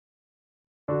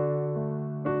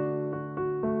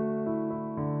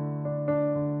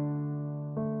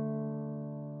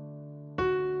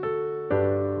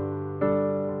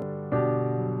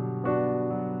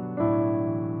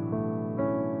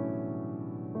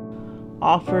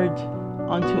offered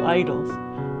unto idols.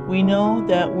 We know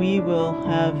that we will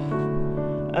have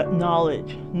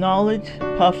knowledge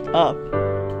puffed up,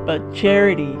 but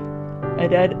charity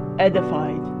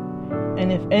edified.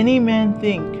 And if any man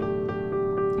think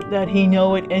that he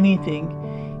knoweth anything,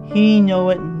 he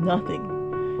knoweth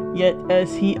nothing, yet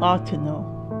as he ought to know.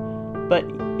 But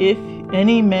if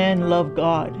any man love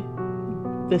God,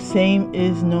 the same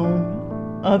is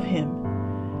known of him.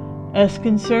 As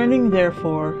concerning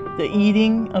therefore the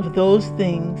eating of those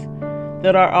things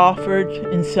that are offered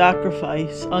in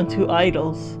sacrifice unto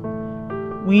idols,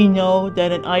 we know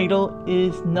that an idol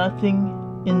is nothing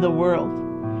in the world,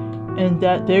 and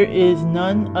that there is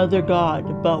none other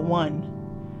God but one.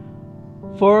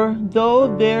 For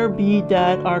though there be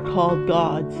that are called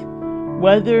gods,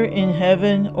 whether in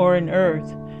heaven or in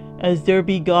earth, as there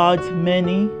be gods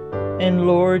many, and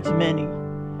lords many,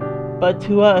 but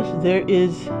to us there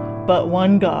is but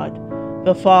one God,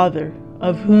 the Father,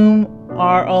 of whom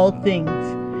are all things,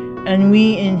 and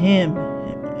we in him,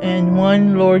 and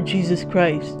one Lord Jesus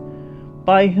Christ,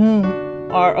 by whom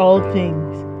are all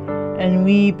things, and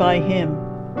we by him.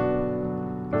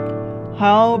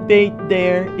 Howbeit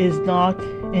there is not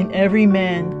in every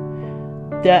man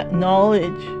that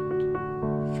knowledge,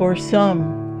 for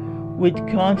some with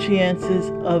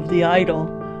consciences of the idol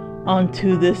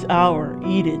unto this hour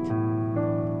eat it,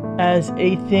 as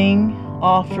a thing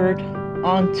offered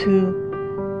unto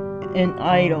an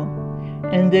idol,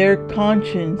 and their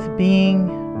conscience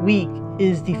being weak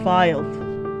is defiled.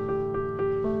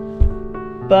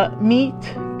 But meat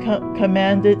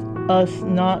commanded us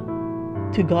not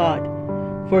to God,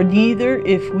 for neither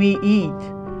if we eat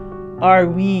are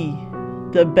we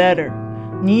the better,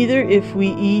 neither if we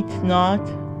eat not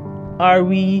are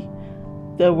we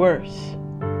the worse.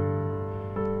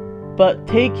 But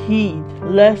take heed,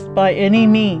 lest by any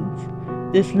means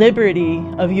this liberty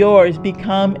of yours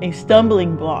become a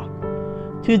stumbling block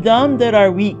to them that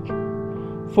are weak.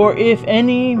 For if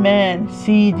any man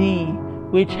see thee,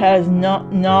 which has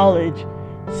not knowledge,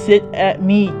 sit at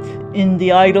meat in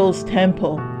the idol's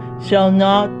temple, shall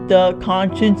not the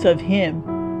conscience of him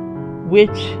which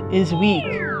is weak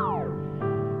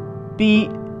be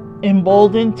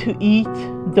emboldened to eat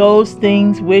those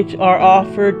things which are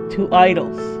offered to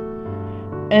idols?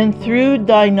 And through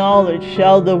thy knowledge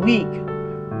shall the weak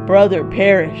brother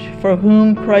perish, for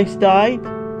whom Christ died?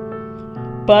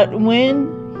 But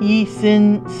when ye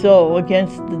sin so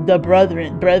against the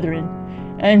brethren,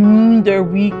 and wound their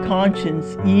weak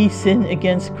conscience, ye sin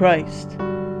against Christ.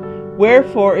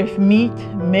 Wherefore, if meat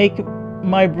make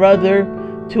my brother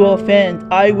to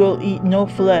offend, I will eat no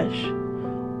flesh,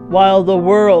 while the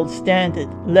world standeth,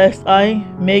 lest I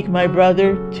make my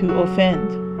brother to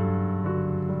offend.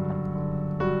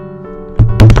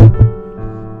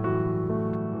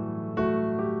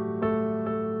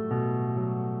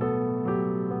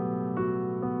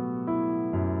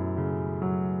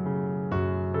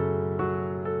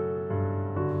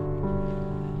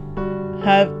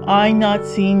 Have I not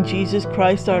seen Jesus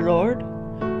Christ our Lord?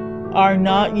 Are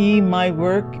not ye my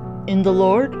work in the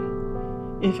Lord?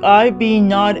 If I be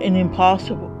not an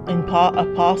apostle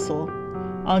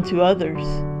unto others,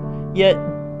 yet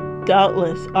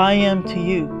doubtless I am to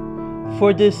you.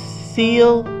 For the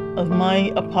seal of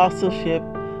my apostleship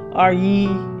are ye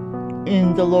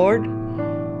in the Lord?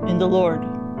 In the Lord.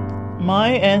 My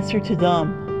answer to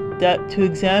them that to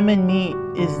examine me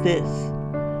is this: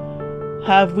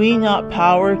 have we not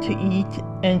power to eat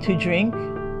and to drink?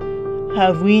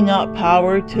 Have we not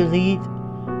power to lead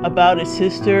about a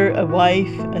sister, a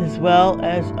wife, as well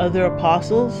as other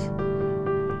apostles,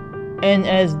 and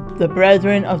as the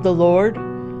brethren of the Lord,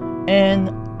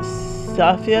 and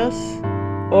Cephas,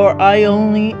 or I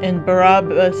only, and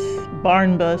Barnabas,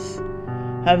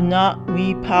 have not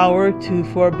we power to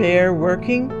forbear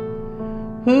working?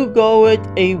 Who goeth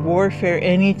a warfare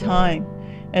any time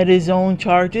at his own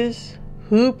charges?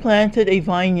 Who planted a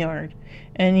vineyard,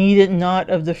 and eateth not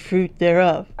of the fruit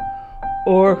thereof?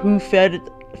 Or who feedeth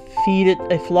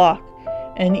a flock,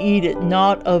 and eateth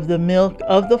not of the milk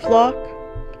of the flock?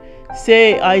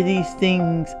 Say I these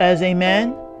things as a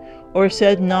man? Or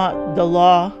said not the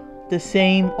law the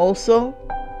same also?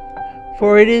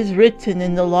 For it is written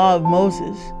in the law of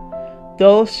Moses,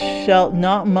 Thou shalt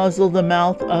not muzzle the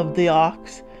mouth of the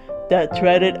ox that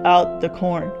treadeth out the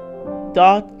corn.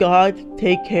 Doth God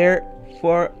take care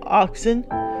for oxen?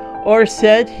 Or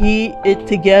said he it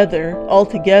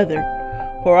altogether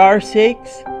for our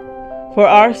sakes? For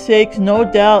our sakes, no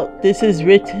doubt this is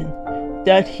written,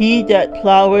 that he that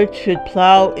ploweth should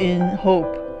plow in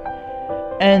hope,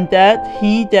 and that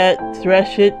he that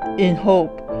thresheth in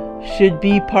hope should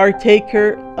be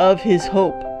partaker of his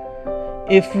hope.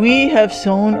 If we have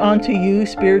sown unto you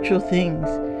spiritual things,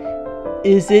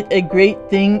 is it a great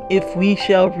thing if we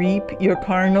shall reap your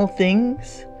carnal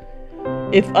things?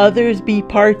 If others be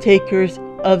partakers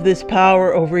of this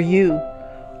power over you,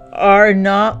 are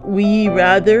not we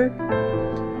rather?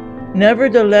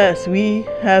 Nevertheless, we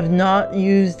have not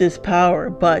used this power,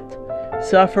 but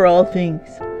suffer all things,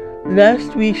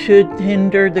 lest we should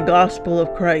hinder the gospel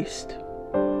of Christ.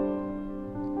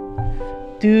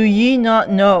 Do ye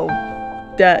not know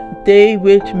that they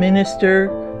which minister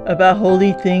about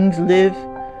holy things live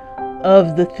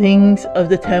of the things of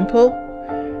the temple,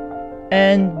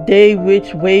 and they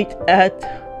which wait at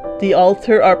the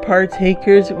altar are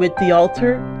partakers with the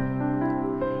altar?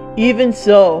 Even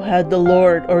so had the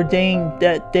Lord ordained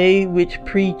that they which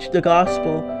preach the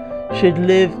gospel should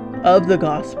live of the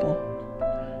gospel.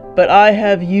 But I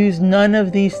have used none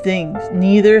of these things,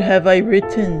 neither have I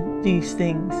written these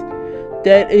things,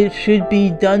 that it should be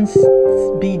done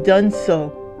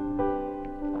so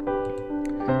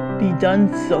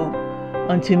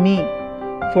unto me.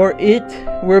 For it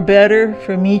were better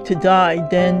for me to die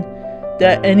than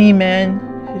that any man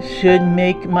should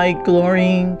make my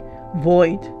glorying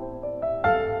void.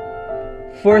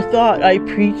 For thought I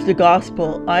preach the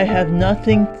gospel, I have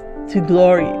nothing to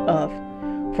glory of,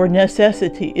 for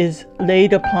necessity is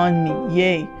laid upon me,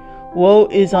 yea, woe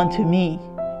is unto me,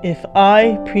 if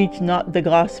I preach not the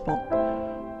gospel.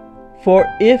 For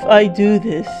if I do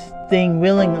this thing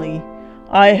willingly,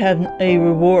 I have a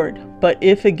reward, but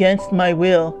if against my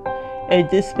will, a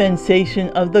dispensation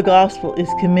of the gospel is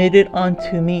committed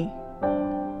unto me.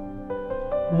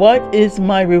 What is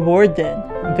my reward then?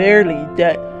 Verily,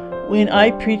 that when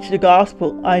I preach the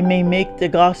gospel, I may make the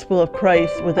gospel of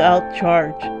Christ without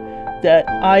charge, that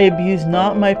I abuse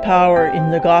not my power in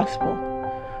the gospel.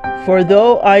 For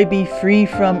though I be free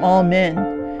from all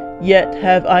men, yet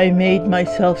have I made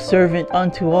myself servant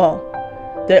unto all,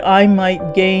 that I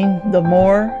might gain the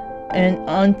more, and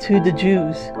unto the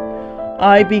Jews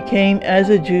I became as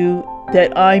a Jew,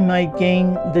 that I might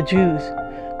gain the Jews.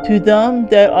 To them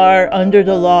that are under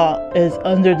the law, as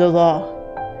under the law,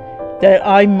 that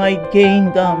I might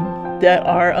gain them that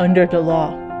are under the law.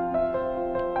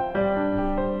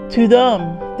 To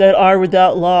them that are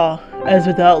without law, as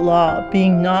without law,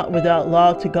 being not without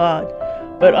law to God,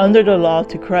 but under the law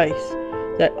to Christ,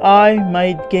 that I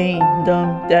might gain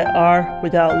them that are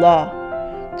without law.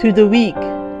 To the weak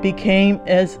became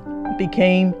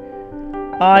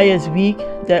I as weak,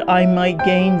 that I might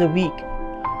gain the weak.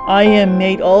 I am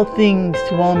made all things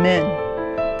to all men,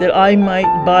 that I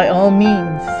might by all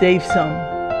means save some.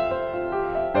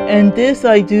 And this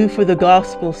I do for the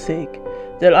gospel's sake,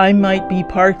 that I might be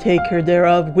partaker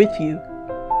thereof with you.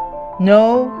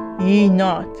 Know ye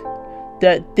not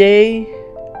that they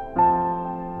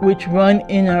which run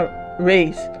in a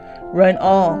race run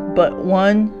all, but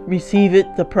one receiveth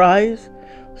the prize?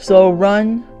 So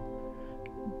run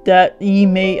that ye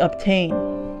may obtain.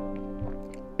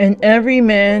 And every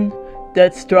man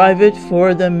that striveth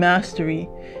for the mastery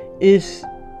is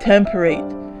temperate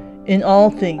in all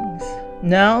things.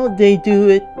 Now they do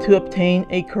it to obtain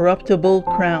a corruptible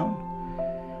crown,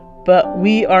 but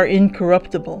we are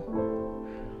incorruptible.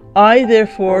 I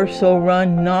therefore so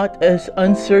run not as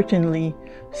uncertainly,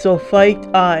 so fight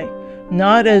I,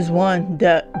 not as one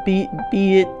that beat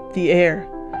the air,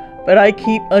 but I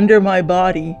keep under my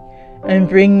body, and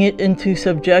bring it into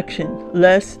subjection,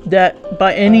 lest that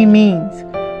by any means,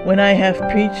 when I have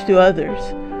preached to others,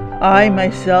 I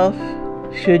myself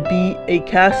should be a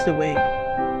castaway.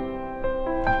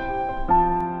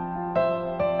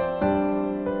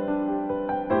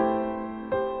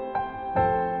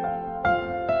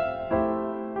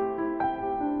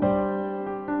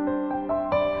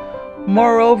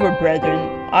 Moreover,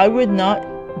 brethren, I would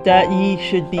not that ye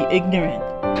should be ignorant,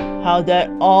 how that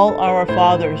all our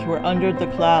fathers were under the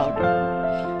cloud,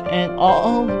 and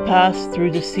all passed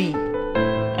through the sea,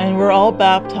 and were all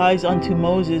baptized unto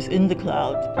Moses in the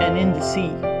cloud and in the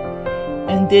sea,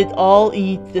 and did all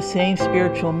eat the same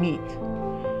spiritual meat,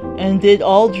 and did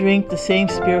all drink the same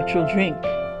spiritual drink,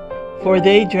 for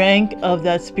they drank of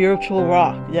that spiritual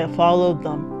rock that followed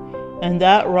them, and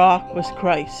that rock was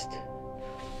Christ.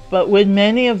 But with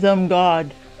many of them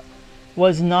God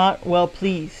was not well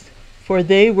pleased, for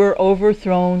they were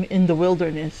overthrown in the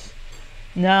wilderness.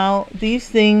 Now these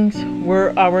things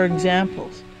were our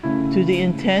examples, to the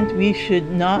intent we should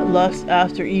not lust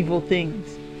after evil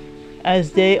things,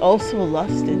 as they also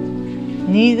lusted.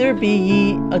 Neither be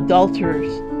ye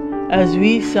adulterers, as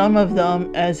we some of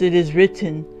them, as it is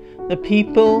written, the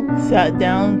people sat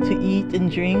down to eat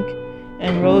and drink,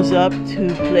 and rose up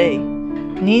to play.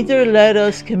 Neither let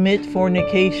us commit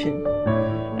fornication,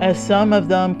 as some of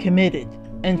them committed,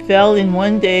 and fell in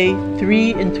one day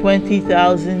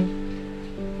 23,000.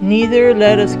 Neither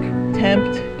let us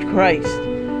tempt Christ,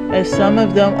 as some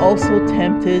of them also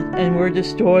tempted and were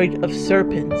destroyed of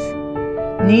serpents.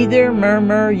 Neither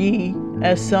murmur ye,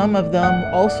 as some of them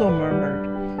also murmured,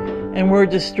 and were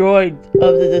destroyed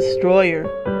of the destroyer.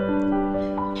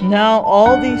 Now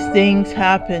all these things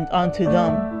happened unto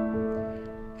them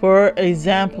for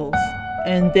examples,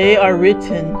 and they are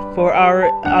written for our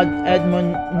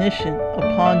admonition,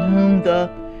 upon whom the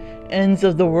ends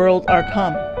of the world are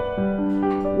come.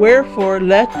 Wherefore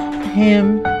let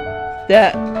him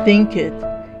that thinketh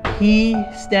he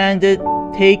standeth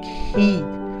take heed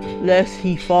lest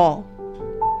he fall.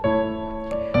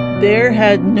 There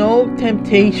had no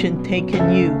temptation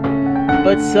taken you,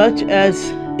 but such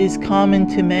as is common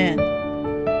to man.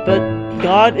 But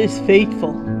God is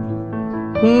faithful,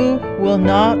 who will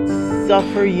not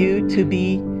suffer you to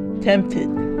be tempted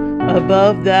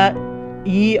above that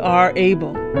ye are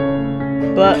able,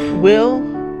 but will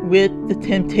with the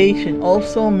temptation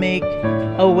also make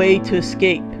a way to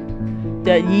escape,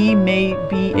 that ye may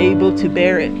be able to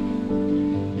bear it.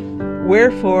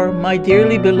 Wherefore, my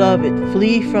dearly beloved,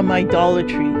 flee from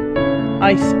idolatry.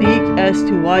 I speak as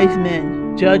to wise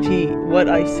men, judge ye what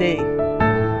I say.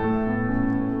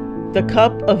 The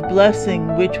cup of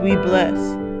blessing which we bless,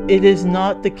 it is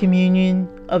not the communion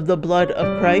of the blood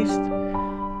of Christ?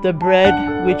 The bread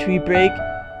which we break,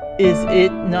 is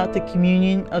it not the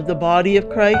communion of the body of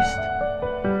Christ?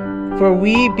 For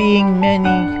we being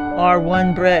many are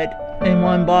one bread and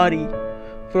one body,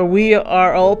 for we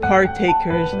are all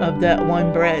partakers of that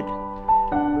one bread.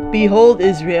 Behold,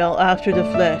 Israel after the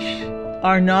flesh,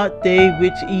 are not they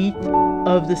which eat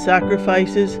of the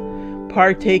sacrifices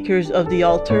partakers of the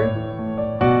altar?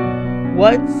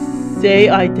 What say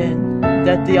I then,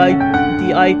 that the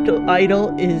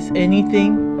idol is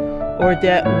anything, or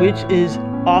that which is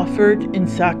offered in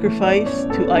sacrifice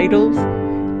to idols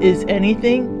is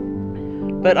anything?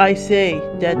 But I say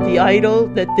that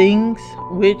the things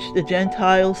which the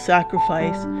Gentiles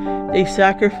sacrifice, they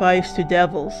sacrifice to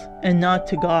devils, and not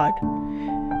to God.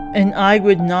 And I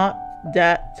would not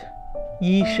that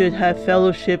ye should have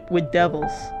fellowship with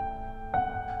devils.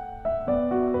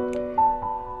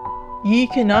 Ye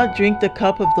cannot drink the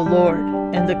cup of the Lord,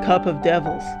 and the cup of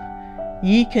devils.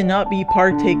 Ye cannot be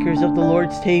partakers of the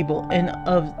Lord's table, and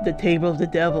of the table of the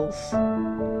devils.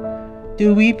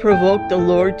 Do we provoke the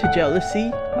Lord to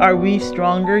jealousy? Are we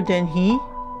stronger than he?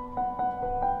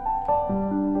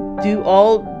 Do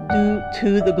all do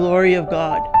to the glory of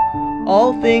God.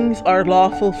 All things are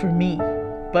lawful for me,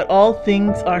 but all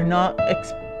things are not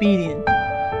expedient.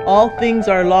 All things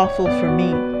are lawful for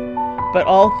me, but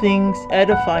all things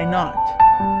edify not.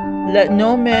 Let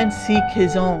no man seek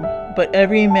his own, but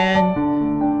every man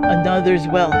another's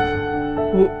wealth.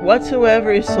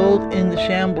 Whatsoever is sold in the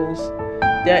shambles,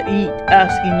 that eat,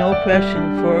 asking no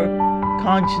question for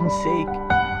conscience sake.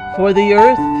 For the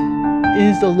earth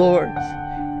is the Lord's,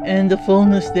 and the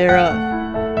fullness thereof.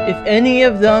 If any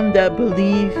of them that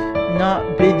believe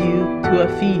not bid you to a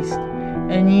feast,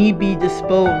 and ye be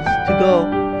disposed to go,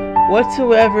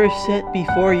 whatsoever is set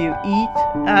before you, eat,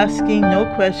 asking no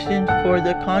question for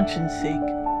the conscience sake.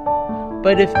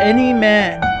 But if any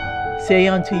man say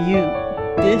unto you,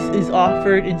 this is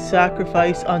offered in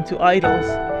sacrifice unto idols,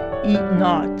 eat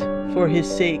not for his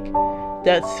sake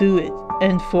that sueth,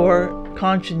 and for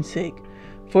conscience sake.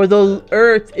 For the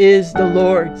earth is the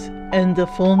Lord's, and the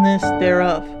fullness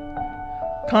thereof.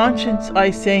 Conscience,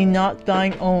 I say, not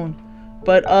thine own,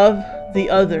 but of the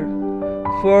other.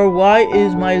 For why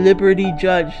is my liberty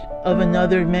judged of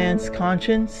another man's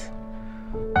conscience?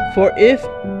 For if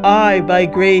I by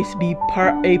grace be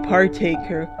a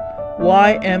partaker,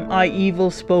 why am I evil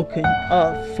spoken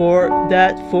of for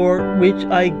that for which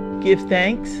I give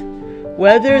thanks?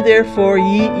 Whether therefore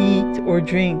ye eat or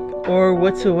drink, or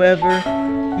whatsoever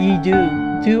ye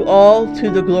do all to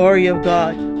the glory of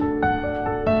God.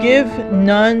 Give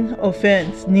none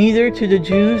offense, neither to the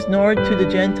Jews, nor to the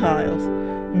Gentiles,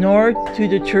 nor to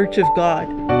the church of God,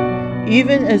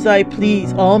 even as I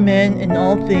please all men in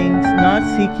all things, not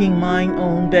seeking mine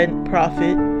own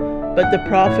profit, but the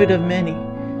profit of many,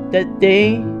 that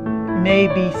they may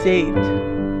be saved.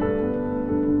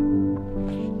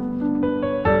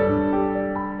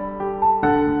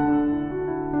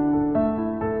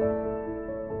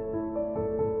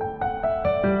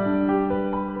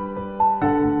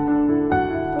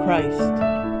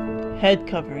 Christ. Head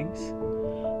coverings.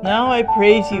 Now I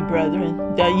praise you,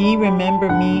 brethren, that ye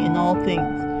remember me in all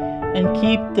things, and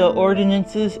keep the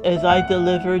ordinances as I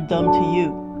delivered them to you.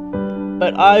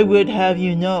 But I would have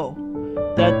you know,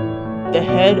 that the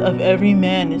head of every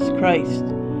man is Christ,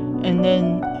 and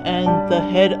the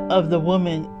head of the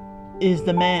woman is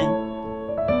the man,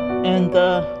 and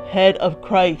the head of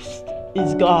Christ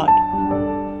is God.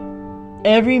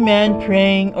 Every man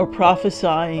praying or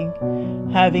prophesying,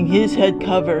 having his head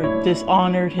covered,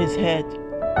 dishonored his head.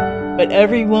 But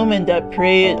every woman that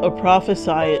prayeth or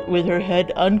prophesieth with her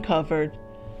head uncovered,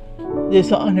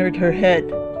 dishonored her head.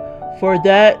 For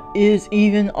that is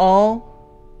even all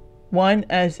one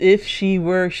as if she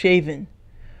were shaven.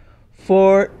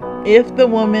 For if the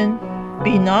woman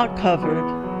be not covered,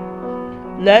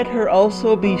 let her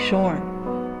also be shorn.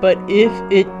 But if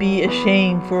it be a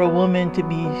shame for a woman to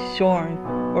be shorn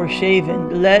or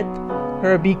shaven, let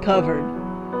her be covered.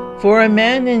 For a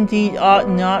man indeed ought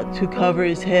not to cover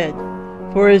his head,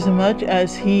 forasmuch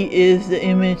as he is the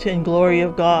image and glory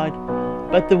of God,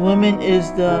 but the woman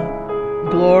is the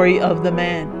glory of the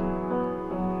man.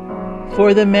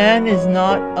 For the man is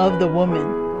not of the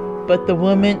woman, but the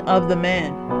woman of the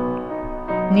man.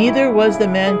 Neither was the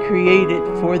man created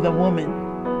for the woman,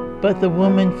 but the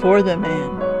woman for the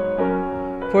man.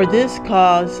 For this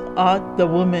cause ought the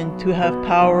woman to have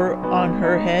power on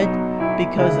her head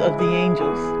because of the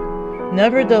angels.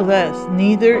 Nevertheless,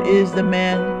 neither is the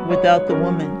man without the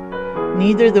woman,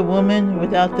 neither the woman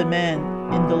without the man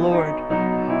in the Lord.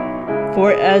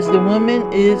 For as the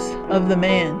woman is of the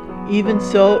man, even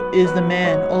so is the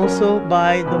man also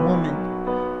by the woman.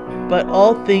 But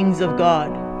all things of God.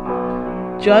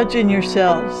 Judge in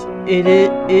yourselves, is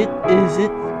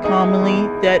it commonly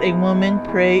that a woman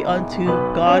pray unto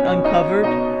God uncovered?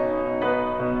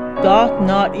 Doth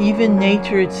not even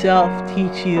nature itself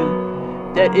teach you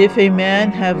that if a man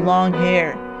have long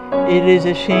hair, it is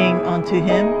a shame unto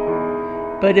him?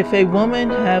 But if a woman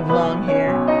have long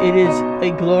hair, it is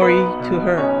a glory to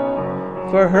her,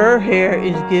 for her hair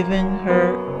is given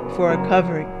her for a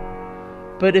covering.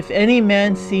 But if any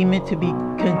man seem it to be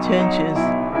contentious,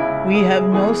 we have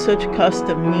no such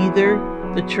custom, neither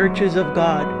the churches of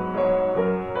God.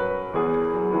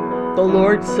 The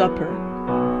Lord's Supper.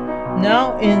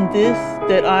 Now in this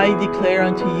that I declare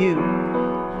unto you,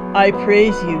 I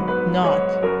praise you not,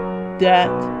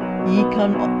 that ye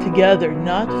come together,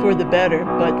 not for the better,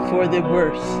 but for the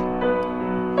worse.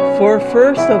 For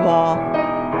first of all,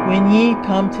 when ye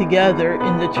come together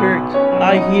in the church,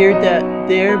 I hear that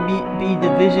there be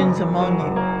divisions among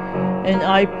you, and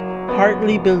I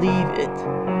partly believe it.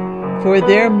 For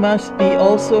there must be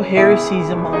also heresies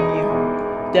among you,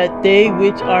 that they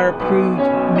which are approved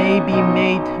may be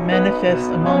made manifest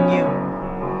among you.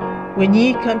 When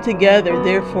ye come together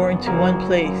therefore into one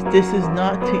place, this is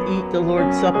not to eat the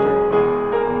Lord's Supper.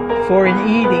 For in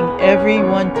eating every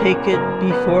one taketh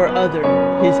before other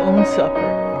his own supper,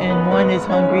 and one is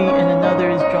hungry and another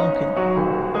is drunken.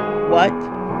 What?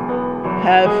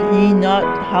 Have ye not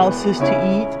houses to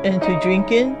eat and to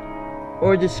drink in?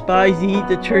 Or despise ye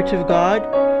the church of God,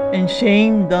 and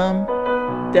shame them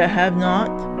that have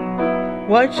not?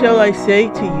 What shall I say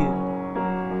to you?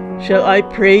 Shall I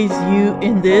praise you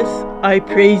in this? I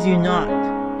praise you not.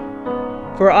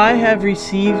 For I have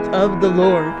received of the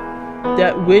Lord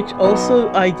that which also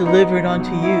I delivered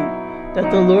unto you, that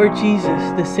the Lord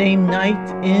Jesus, the same night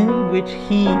in which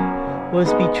he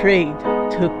was betrayed,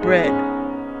 took bread.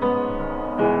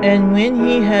 And when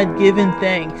he had given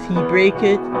thanks, he brake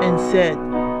it and said,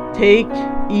 Take,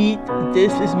 eat,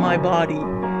 this is my body,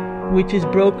 which is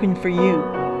broken for you.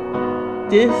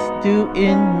 This do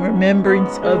in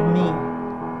remembrance of me.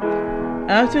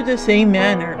 After the same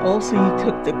manner also he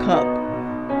took the cup,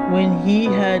 when he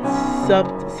had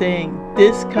supped, saying,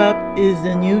 This cup is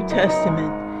the New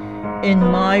Testament in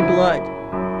my blood.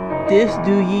 This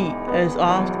do ye as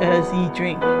oft as ye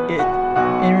drink it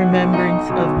in remembrance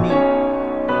of me.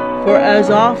 For as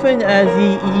often as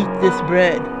ye eat this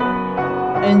bread,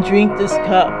 and drink this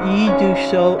cup, ye do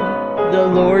show the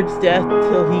Lord's death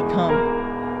till he come.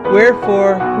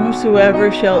 Wherefore,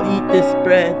 whosoever shall eat this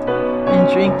bread, and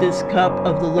drink this cup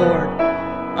of the Lord,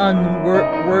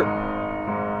 unworthily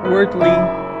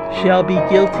shall be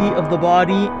guilty of the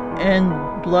body and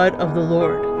blood of the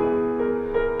Lord.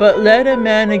 But let a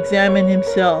man examine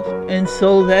himself, and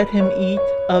so let him eat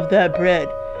of that bread,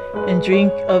 and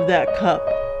drink of that cup.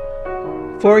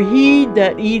 For he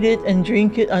that eateth and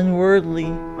drinketh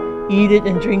unworthily, eateth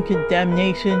and drinketh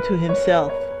damnation to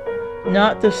himself,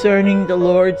 not discerning the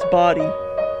Lord's body.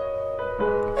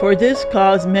 For this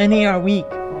cause many are weak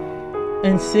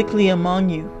and sickly among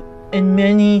you, and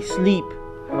many sleep.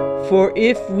 For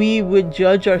if we would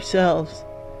judge ourselves,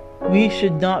 we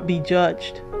should not be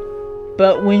judged.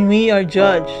 But when we are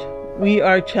judged, we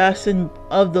are chastened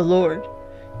of the Lord,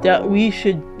 that we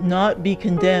should not be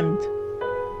condemned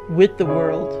with the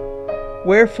world.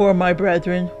 Wherefore, my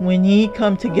brethren, when ye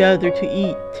come together to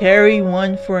eat, tarry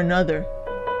one for another.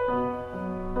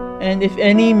 And if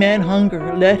any man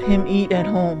hunger, let him eat at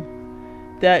home,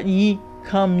 that ye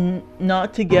come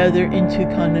not together into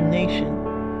condemnation.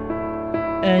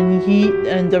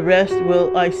 And the rest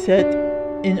will I set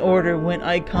in order when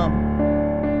I come.